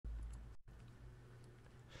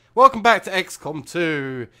Welcome back to XCOM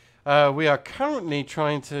 2. We are currently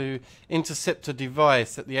trying to intercept a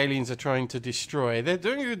device that the aliens are trying to destroy. They're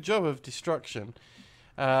doing a good job of destruction.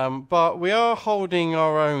 But we are holding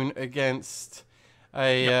our own against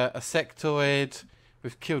a sectoid.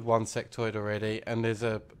 We've killed one sectoid already, and there's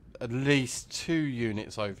at least 2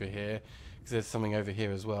 units over here. Because there's something over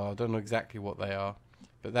here as well. I don't know exactly what they are.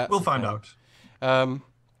 But that's we'll find out.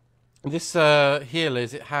 This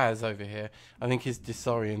healers it has over here, I think is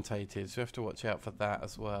disorientated, so we have to watch out for that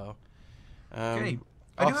as well. Okay,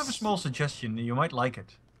 I do have a small suggestion. You might like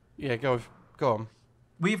it. Yeah, go on.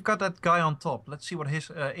 We've got that guy on top. Let's see what his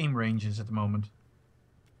aim range is at the moment.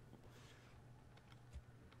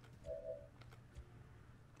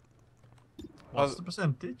 What's the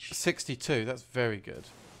percentage? 62. That's very good.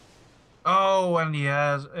 Oh, and he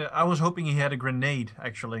has... I was hoping he had a grenade,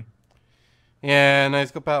 actually. Yeah, no,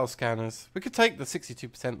 he's got battle scanners. We could take the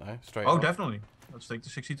 62% though, straight off. Definitely. Let's take the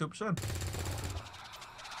 62%.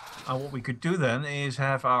 And what we could do then is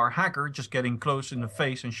have our hacker just getting close in the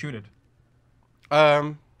face and shoot it.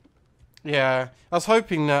 Yeah, I was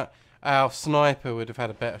hoping that our sniper would have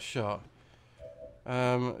had a better shot.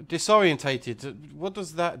 Disorientated, what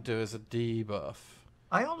does that do as a debuff?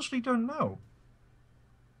 I honestly don't know.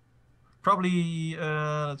 Probably,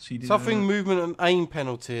 let's see. Suffering movement and aim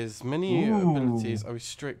penalties. Many abilities are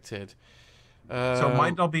restricted. So it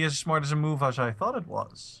might not be as smart as a move as I thought it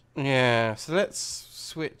was. Yeah, so let's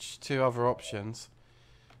switch to other options.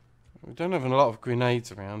 We don't have a lot of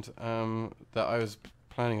grenades around that I was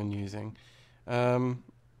planning on using.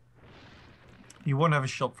 You won't have a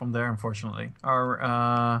shot from there, unfortunately.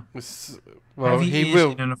 Our well, he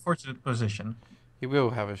will in an unfortunate position. He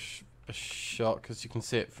will have a shot because you can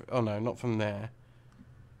see it. Oh no, not from there.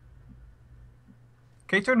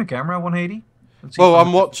 Can you turn the camera 180? Well,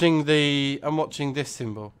 I'm watching this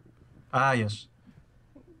symbol. Ah, yes.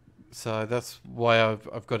 So that's why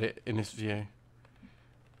I've got it in this view.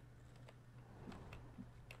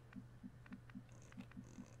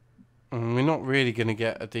 And we're not really going to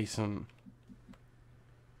get a decent.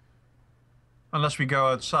 Unless we go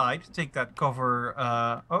outside, take that cover.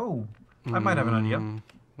 I might have an idea.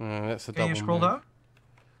 That's a Can you scroll move.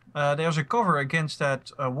 down? There's a cover against that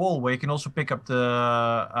wall where you can also pick up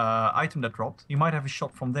the item that dropped. You might have a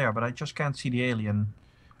shot from there, but I just can't see the alien.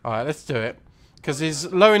 Alright, let's do it. Because he's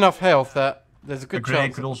low enough health that there's a good grenade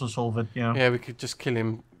chance. Could also solve it, yeah. Yeah, we could just kill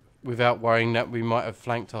him without worrying that we might have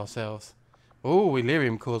flanked ourselves. Oh,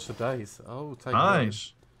 Illyrium cores for days. Oh, take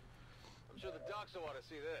nice. I'm sure the docs will want to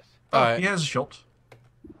see this. Oh, he has a shot.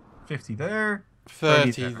 50 there.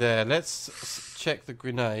 30 there. Let's check the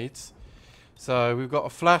grenades. So we've got a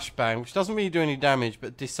flashbang, which doesn't really do any damage,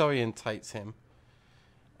 but disorientates him.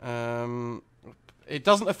 It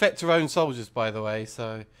doesn't affect our own soldiers, by the way,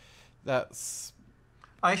 so that's...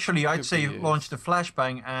 Actually, I'd say launch the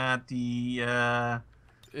flashbang at the...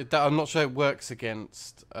 I'm not sure it works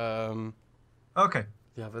against okay.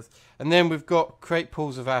 the others. And then we've got create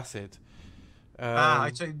pools of acid.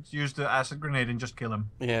 I'd say use the acid grenade and just kill him.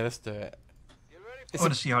 Yeah, let's do it. I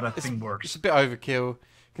want to see how that thing works. It's a bit overkill,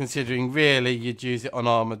 considering really you'd use it on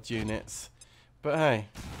armoured units. But hey,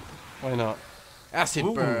 why not? Acid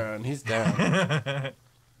burn, he's down.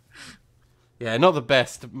 Yeah, not the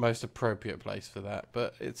best, most appropriate place for that,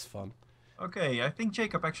 but it's fun. Okay, I think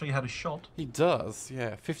Jacob actually had a shot. He does,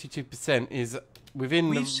 yeah. 52% is within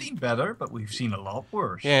We've seen better, but we've seen a lot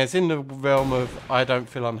worse. Yeah, it's in the realm of I don't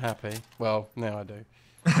feel unhappy. Well, now I do.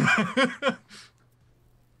 Yeah,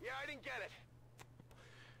 I didn't get it.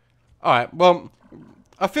 Alright, well,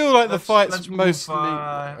 I feel like the fight's mostly...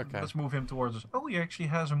 Okay. Let's move him towards us. Oh, he actually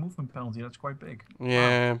has a movement penalty. That's quite big.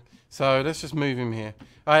 Yeah, so let's just move him here.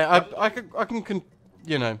 I can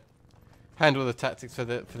you know, handle the tactics for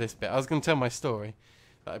this bit. I was going to tell my story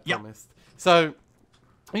that I promised. So,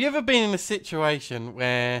 have you ever been in a situation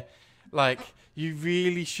where, like, you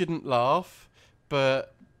really shouldn't laugh,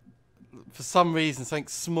 but for some reason something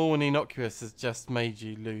small and innocuous has just made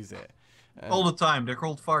you lose it? All the time. They're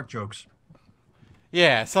called fart jokes.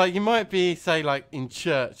 Yeah, so you might be, say, like in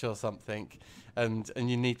church or something, and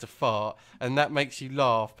you need to fart, and that makes you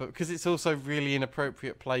laugh, but because it's also really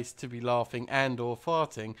inappropriate place to be laughing and or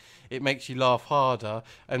farting, it makes you laugh harder,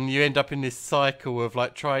 and you end up in this cycle of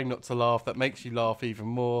like trying not to laugh that makes you laugh even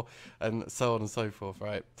more, and so on and so forth,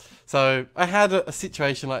 right? So I had a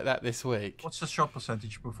situation like that this week. What's the shot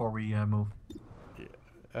percentage before we move?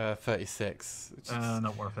 36.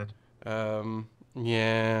 Not worth it.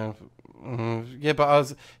 Yeah. Yeah,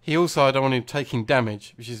 but he also, I don't want him taking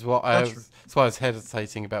damage, which is what that's why I was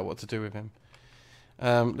hesitating about what to do with him.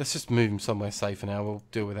 Let's just move him somewhere safer now. We'll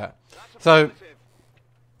deal with that. So,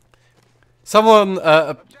 someone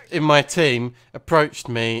in my team approached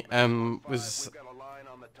me and was We've got a line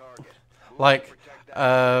on the target. like, Protect that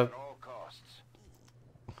at all costs.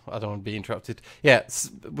 I don't want to be interrupted. Yeah,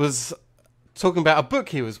 was talking about a book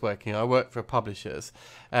he was working on. I work for publishers,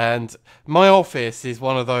 and my office is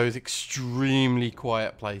one of those extremely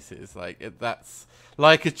quiet places. Like that's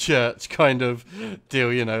like a church kind of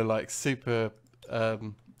deal, you know, like super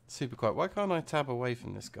quiet. Why can't I tab away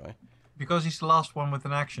from this guy? Because he's the last one with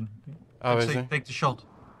an action. Oh, Let's is he? take the shot.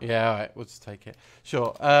 Yeah, all right, we'll just take it.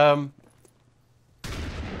 Sure.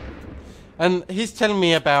 And he's telling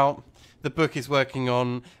me about the book he's working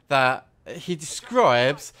on that he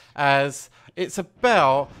describes as it's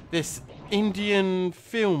about this Indian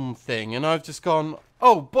film thing, and I've just gone,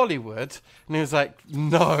 oh, Bollywood, and he was like,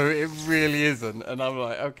 no, it really isn't, and I'm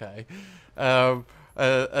like, okay.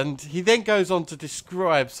 And he then goes on to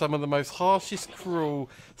describe some of the most harshest, cruel,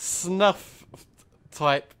 snuff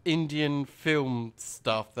type Indian film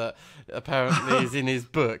stuff that apparently is in his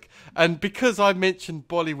book. And because I mentioned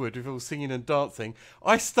Bollywood with all singing and dancing,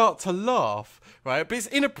 I start to laugh, right? But it's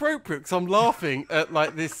inappropriate because I'm laughing at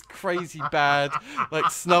like this crazy bad like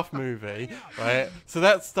snuff movie, right? So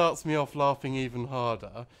that starts me off laughing even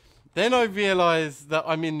harder. Then I realise that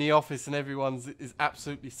I'm in the office and everyone is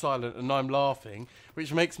absolutely silent and I'm laughing,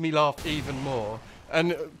 which makes me laugh even more.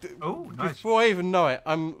 And Nice. before I even know it,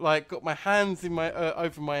 I'm like got my hands in my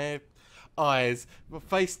over my eyes, my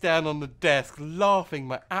face down on the desk, laughing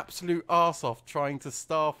my absolute arse off, trying to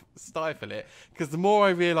stifle it. Because the more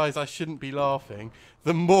I realise I shouldn't be laughing,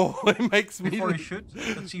 the more it makes me. Before you should,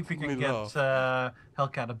 let's see if we can get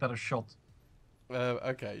Hellcat a better shot.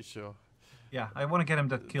 Okay, sure. Yeah, I want to get him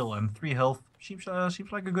that kill, and 3 health seems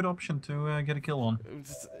like a good option to get a kill on.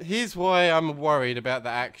 Here's why I'm worried about the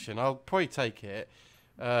action. I'll probably take it,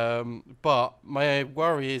 but my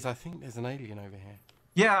worry is I think there's an alien over here.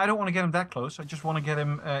 Yeah, I don't want to get him that close. I just want to get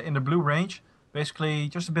him in the blue range, basically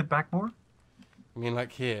just a bit back more. I mean,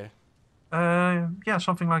 like here. Yeah,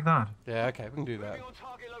 something like that. Yeah, okay, we can do that. Moving on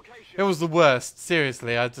target location. It was the worst.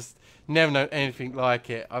 Seriously, I just never known anything like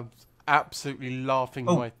it. I'm absolutely laughing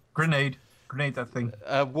Oh, my. grenade that thing.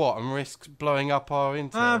 What? And risk blowing up our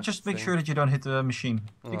intel? Just make thing? sure that you don't hit the machine.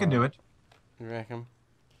 You can do it. You reckon?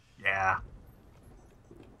 Yeah.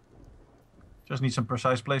 Just need some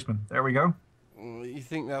precise placement. There we go. You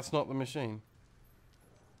think that's not the machine?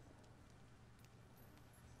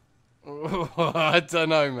 I don't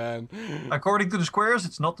know, man. According to the squares,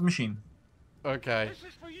 it's not the machine. Okay. This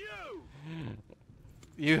is for you.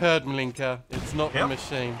 You heard, Mallinka. It's not the Yep.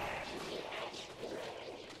 machine.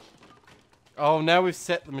 Oh, now we've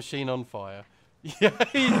set the machine on fire. Yeah,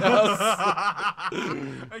 he does.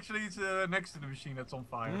 Actually, it's next to the machine that's on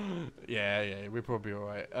fire. Yeah, we're probably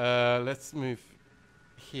alright. Let's move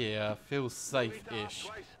here. Feels safe-ish.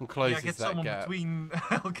 And Yeah, closes get that someone gap. between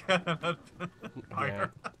Hellcat and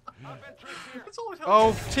fire. I've been through here. It's always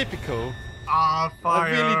Oh, typical. Ah,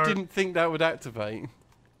 fire. I really didn't think that would activate.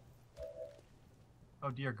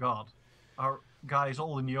 Oh dear God, our guy is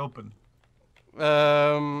all in the open.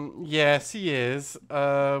 Yes, he is.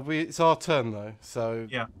 It's our turn though, so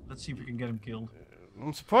Yeah, let's see if we can get him killed.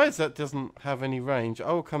 I'm surprised that doesn't have any range.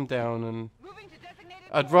 I will come down and Moving to designated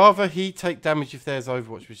I'd rather he take damage if there's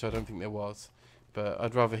Overwatch, which I don't think there was. But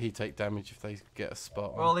I'd rather he take damage if they get a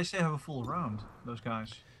spot. Well, they say have a full round, those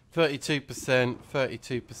guys. 32%,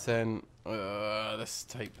 32%. Let's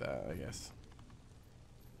take that, I guess.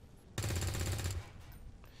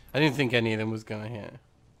 I didn't think any of them was gonna hit.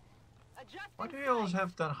 Why do they always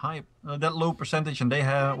have that high, that low percentage, and they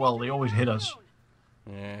have, well, they always hit us.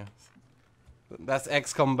 Yeah. That's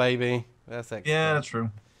XCOM, baby. That's XCOM. Yeah, that's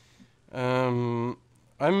true.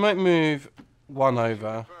 I might move one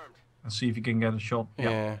over. Let's see if you can get a shot.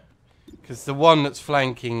 Yeah. Because the one that's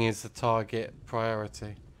flanking is the target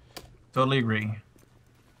priority. Totally agree.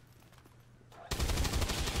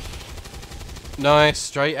 Nice.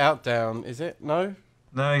 Straight out down. Is it? No?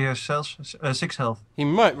 No, he has 6 health. He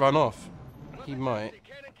might run off. He might.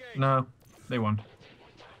 No, they won't.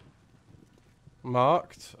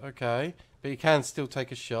 Marked. Okay. But he can still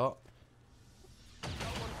take a shot.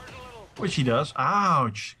 Which he does.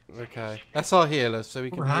 Ouch. Okay. That's our healer, so he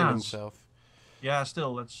can Poor heal Hans. himself. Yeah,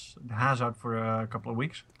 still, that's has out for a couple of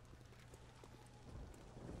weeks.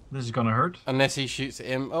 This is gonna hurt. Unless he shoots at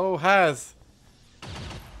him. Oh, Has.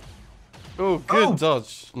 Oh, good Oh.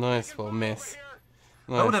 dodge. Nice. Well, miss.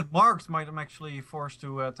 Nice. Oh, that marked might have actually forced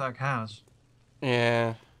to attack Has.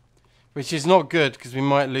 Yeah. Which is not good, because we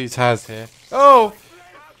might lose Has here. Oh!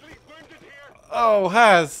 Oh,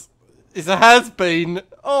 Has. It's a has-been.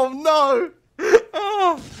 Oh, no!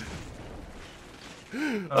 Oh.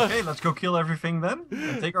 Okay, let's go kill everything then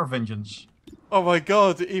and take our vengeance. Oh my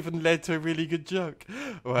god, it even led to a really good joke.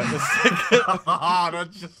 Right, let's take it.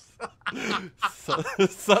 That's just...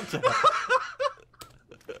 Such a...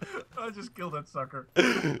 I just killed that sucker.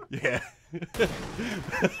 Yeah.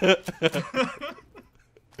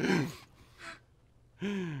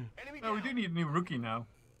 No, we do need a new rookie now.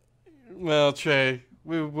 Well, true.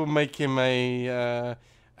 We'll make him a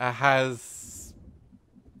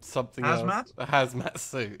something Hazmat? else. A hazmat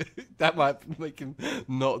suit. That might make him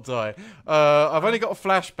not die. I've only got a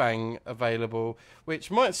flashbang available, which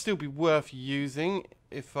might still be worth using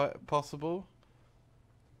if possible.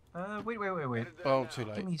 Wait. Oh, too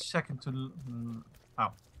Give late. me a second to...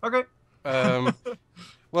 Oh, okay.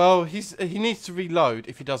 Well, he needs to reload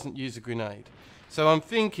if he doesn't use a grenade. So I'm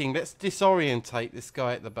thinking, let's disorientate this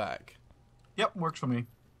guy at the back. Yep, works for me.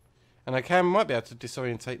 And I might be able to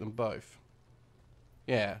disorientate them both.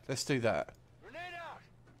 Yeah, let's do that. Grenade out.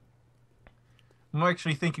 I'm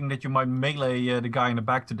actually thinking that you might melee the guy in the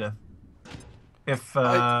back to death. If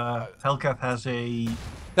Hellcat has a...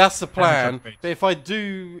 That's the plan. upgrade. But if I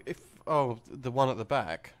do... Oh, the one at the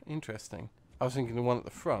back. Interesting. I was thinking the one at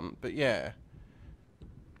the front, but yeah.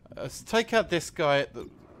 Let's take out this guy at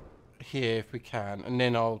here if we can, and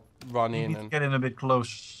then I'll run You in need to and... get in a bit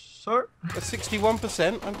closer. At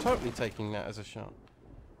 61%, I'm totally taking that as a shot.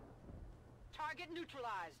 Target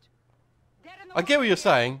neutralized. Dead in the I get what water. you're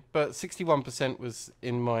saying, but 61% was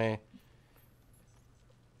in my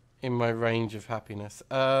range of happiness.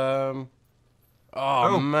 Oh,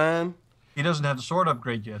 man. He doesn't have the sword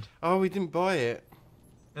upgrade yet. Oh, we didn't buy it.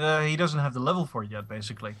 He doesn't have the level for it yet,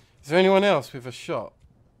 basically. Is there anyone else with a shot?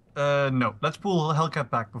 No. Let's pull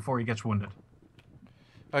Hellcat back before he gets wounded.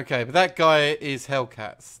 Okay, but that guy is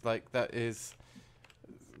Hellcats. Like, that is...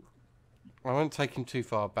 I won't take him too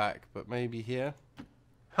far back, but maybe here.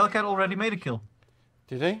 Hellcat already made a kill.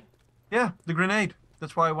 Did he? Yeah, the grenade.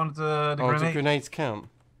 That's why I wanted the Oh, do grenade. grenades count?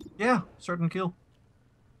 Yeah, certain kill.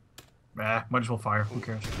 Might as well fire. Who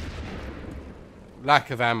cares?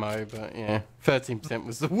 Lack of ammo, but yeah. 13%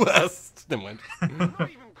 was the worst. Never mind. Not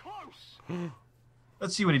even close.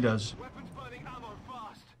 Let's see what he does. Weapons burning ammo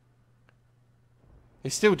fast.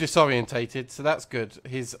 He's still disorientated, so that's good.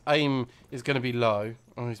 His aim is going to be low.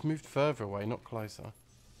 Oh, he's moved further away, not closer.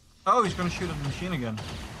 Oh, he's going to shoot at the machine again.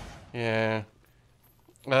 Yeah.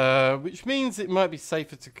 Which means it might be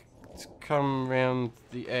safer to come round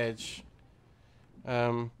the edge.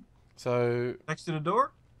 So... Next to the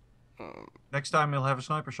door? Next time he'll have a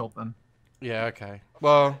sniper shot then. Yeah, okay.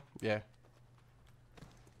 Well, yeah.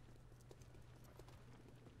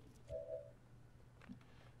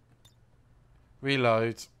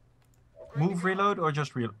 Reload. Move, reload, or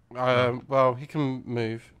just reload? Well, he can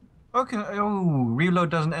move. Okay. Oh, reload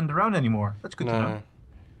doesn't end the round anymore. That's good to know. No.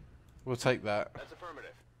 We'll take that. That's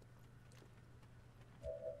affirmative.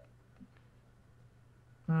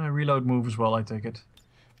 Reload move as well, I take it.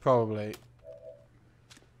 Probably.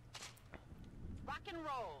 Rock and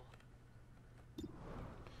roll.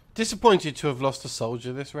 Disappointed to have lost a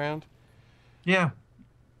soldier this round. Yeah.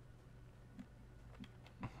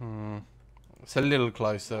 It's a little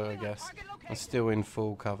closer, I guess. I'm still in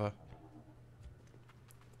full cover.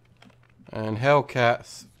 And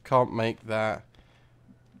Hellcats can't make that.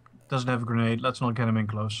 Doesn't have a grenade. Let's not get him in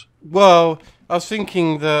close. Well, I was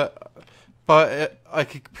thinking that, but I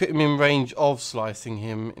could put him in range of slicing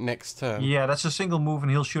him next turn. Yeah, that's a single move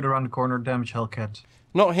and he'll shoot around the corner, damage Hellcat.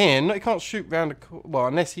 Not here. No, he can't shoot round the well,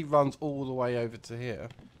 unless he runs all the way over to here.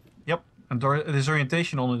 Yep. And his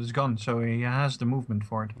orientation on it is gone, so he has the movement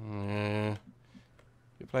for it. Yeah.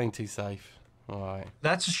 You're playing too safe. Alright.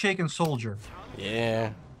 That's a shaken soldier.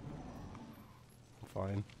 Yeah.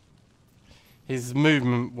 Fine. His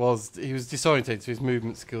movement was... He was disorientated, so his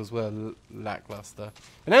movement skills were lackluster.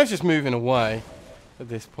 But now he's just moving away at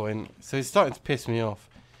this point. So he's starting to piss me off.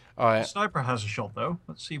 Alright. Sniper has a shot, though.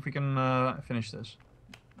 Let's see if we can finish this.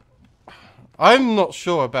 I'm not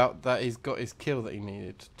sure about that he's got his kill that he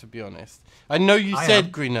needed, to be honest. I know you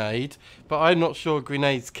said grenade, but I'm not sure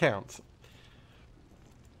grenades count.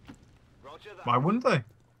 Roger that. Why wouldn't they?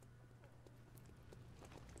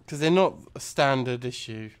 Because they're not a standard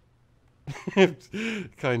issue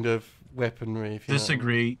kind of weaponry. If you know what I mean.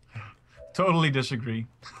 Disagree. Totally disagree.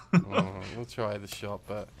 Oh, we'll try the shot,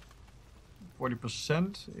 but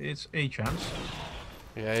 40%, it's a chance.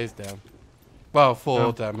 yeah, he's down. Well, 4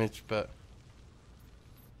 Oh. damage, but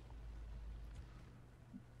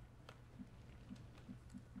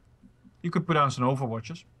You could put down some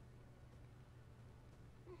overwatches.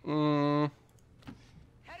 Heading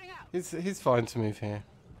out. he's fine to move here.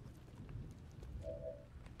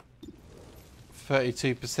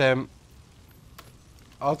 32%.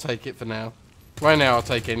 I'll take it for now. Right now, I'll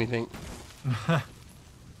take anything. Shot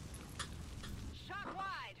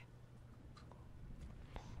wide.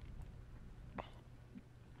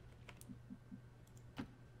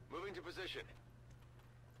 Moving to position.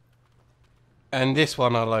 And this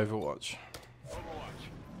one I'll overwatch. Overwatch.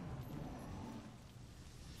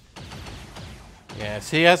 Yeah,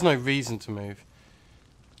 so he has no reason to move.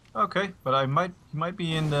 Okay, but he might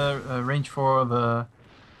be in the range for the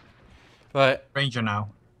But ranger now,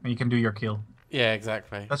 and you can do your kill. yeah,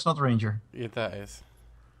 exactly. That's not the ranger. Yeah, that is.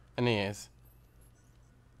 And he is.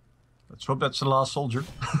 Let's hope that's the last soldier.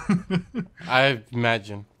 I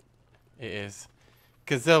imagine it is.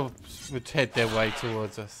 Because they'll would head their way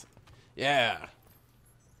towards us. Yeah.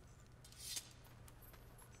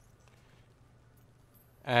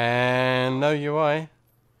 And no UI.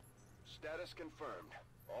 Status confirmed.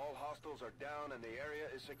 All hostiles are down and the area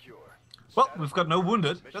is secure. Well, Status we've got no confirmed.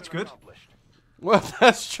 wounded. Mission That's good. accomplished. Well,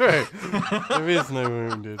 that's true. There is no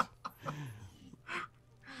wounded.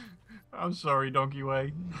 I'm sorry, Donkey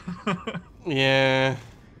Way. Yeah.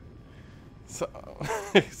 So,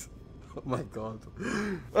 oh my god.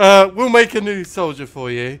 We'll make a new soldier for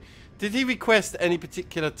you. Did he request any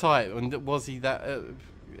particular type? And was he that?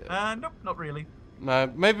 Nope, not really.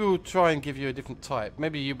 No, maybe we'll try and give you a different type.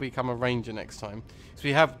 Maybe you become a ranger next time. So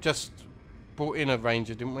we have just brought in a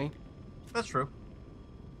ranger, didn't we? That's true.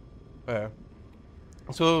 Yeah.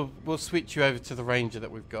 So we'll switch you over to the ranger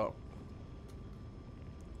that we've got.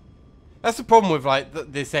 That's the problem with like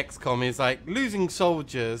this XCOM is like losing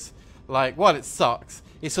soldiers. Like while it sucks,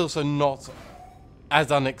 it's also not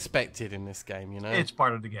as unexpected in this game. You know. It's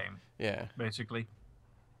part of the game, Yeah. basically.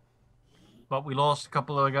 But we lost a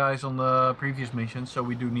couple of guys on the previous mission, so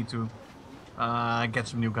we do need to get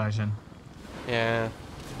some new guys in. Yeah.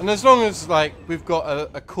 And as long as like we've got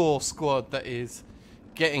a core squad that is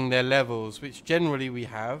getting their levels, which generally we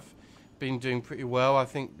have been doing pretty well. I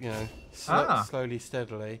think, you know, slowly,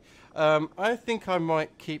 steadily. I think I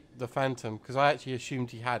might keep the Phantom because I actually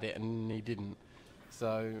assumed he had it and he didn't.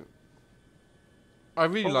 So I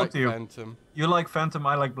really Well, like up to you. Phantom. You like Phantom,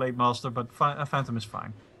 I like Blade Master, but Phantom is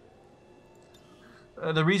fine.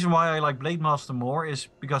 The reason why I like Blade Master more is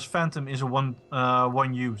because Phantom is a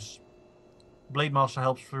one use. Blade Master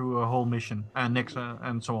helps through a whole mission and next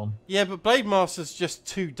and so on. Yeah, but Blade Master's just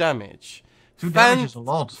 2 damage. Two damage is a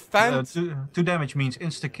lot. Phant- Two damage means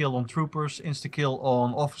insta kill on troopers, insta kill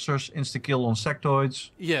on officers, insta kill on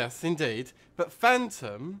sectoids. Yes, indeed. But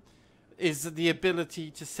Phantom is the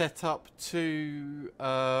ability to set up 2.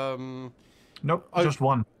 Nope, Oh. just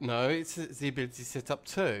one. No, it's the ability to set up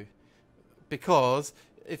 2. Because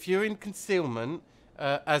if you're in concealment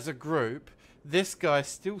as a group, this guy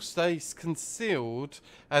still stays concealed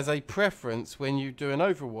as a preference when you do an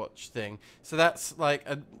Overwatch thing. So that's like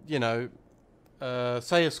a, you know,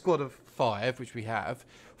 say a squad of 5, which we have.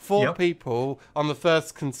 4 Yep. people on the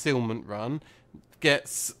first concealment run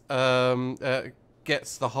gets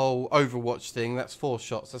the whole Overwatch thing. That's 4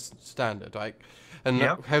 shots. That's standard, right? And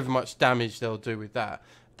Yep. however much damage they'll do with that.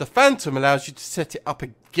 The Phantom allows you to set it up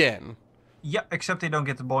again. Yeah, except they don't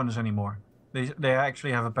get the bonus anymore. They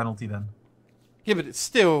actually have a penalty then. Yeah, but it's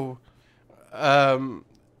still,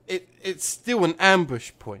 it's still an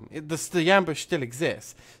ambush point. The ambush still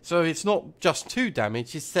exists, so it's not just 2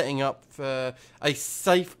 damage. It's setting up for a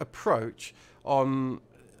safe approach on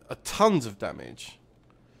tons of damage.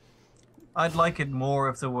 I'd like it more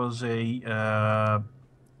if there was a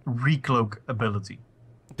recloak ability.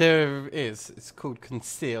 There is. It's called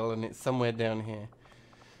conceal, and it's somewhere down here.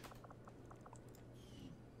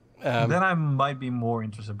 Then I might be more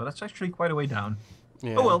interested, but that's actually quite a way down.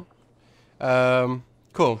 Yeah. Oh well.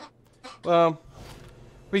 Cool. Well,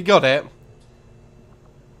 we got it.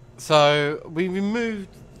 So we removed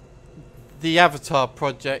the Avatar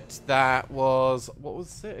project that was, what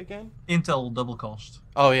was it again? Intel double cost.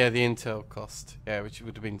 Oh yeah, the Intel cost. Yeah, which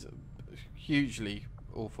would have been hugely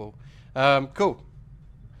awful. Cool.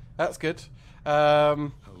 That's good.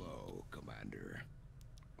 Hello, Commander.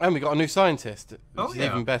 And we got a new scientist, which Oh, is yeah.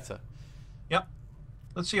 even better. Yep.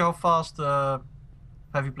 Let's see how fast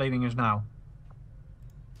heavy plating is now.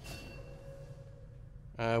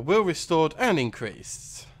 Will restored and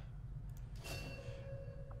increased.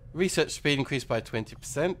 Research speed increased by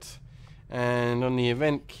 20%. And on the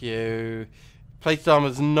event queue, plated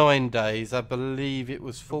armor's 9 days. I believe it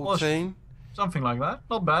was 14. Something like that.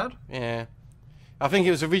 Not bad. Yeah. I think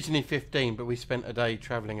it was originally 15, but we spent a day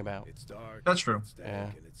travelling about. It's dark. That's true. Static, Yeah.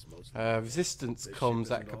 and it's mostly Resistance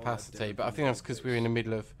comms at capacity, but I think that's because we're in the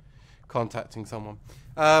middle of contacting someone.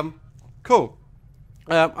 Cool.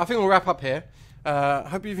 I think we'll wrap up here.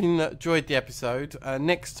 Hope you've enjoyed the episode.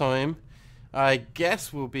 Next time, I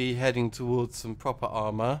guess we'll be heading towards some proper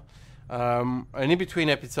armor. And in between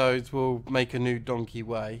episodes, we'll make a new Donkey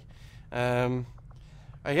Way. I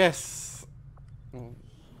guess.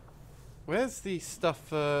 Where's the stuff?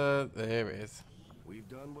 There it is. We've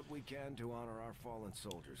done what we can to honor our fallen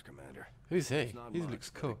soldiers, Commander. Who's he? It's not He much, looks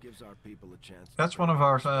but cool. it gives our people a chance to That's one of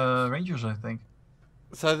our rangers, I think.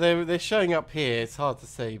 So they're showing up here. It's hard to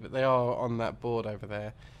see, but they are on that board over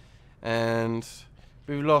there. And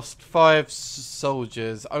we've lost 5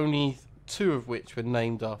 soldiers, only 2 of which were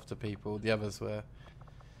named after people. The others were.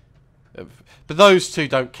 But those 2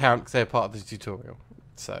 don't count because they're part of the tutorial.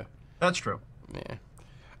 So. That's true. Yeah.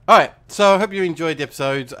 Alright, so I hope you enjoyed the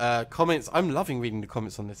episode. Comments, I'm loving reading the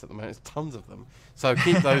comments on this at the moment. There's tons of them. So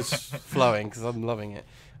keep those flowing because I'm loving it.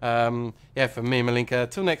 Yeah, from me, Mallinka.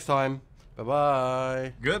 Till next time,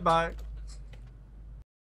 bye-bye. Goodbye.